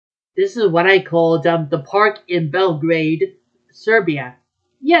This is what I call the park in Belgrade, Serbia.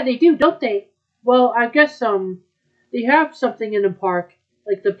 Yeah, they do, don't they? Well, I guess they have something in the park,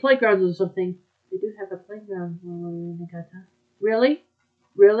 like the playgrounds or something. They do have a playground. Really?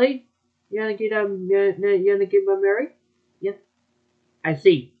 Really? You wanna get married? Yeah. I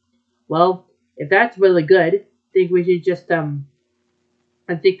see. Well, if that's really good, think we should just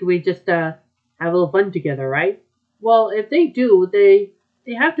I think we just have a little fun together, right? Well, if they do, they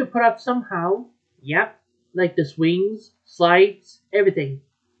have to put up somehow. Yep, like the swings, slides, everything.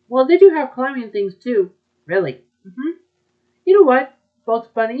 Well, they do have climbing things too. Really? You know what, Bugs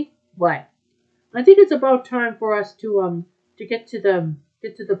Bunny? What? I think it's about time for us to get to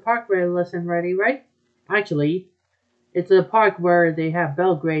the park lesson ready, right? Actually, it's a park where they have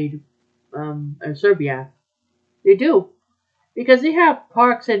Belgrade, in Serbia. They do. Because they have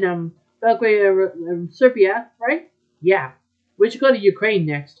parks in Belgrade, Serbia, right? Yeah. We should go to Ukraine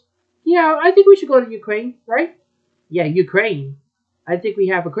next. Yeah, I think we should go to Ukraine, right? Yeah, Ukraine. I think we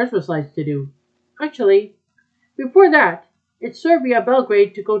have a Christmas lights to do. Actually, before that, it's Serbia,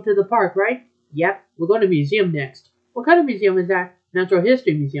 Belgrade to go to the park, right? Yep, we're going to museum next. What kind of museum is that? Natural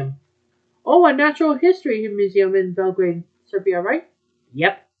History Museum. Oh, a Natural History Museum in Belgrade, Serbia, right?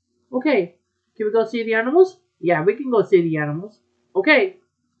 Yep. Okay. Can we go see the animals? Yeah, we can go see the animals. Okay.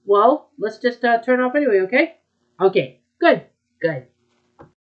 Well, let's just turn off anyway, okay? Okay. Good. Good.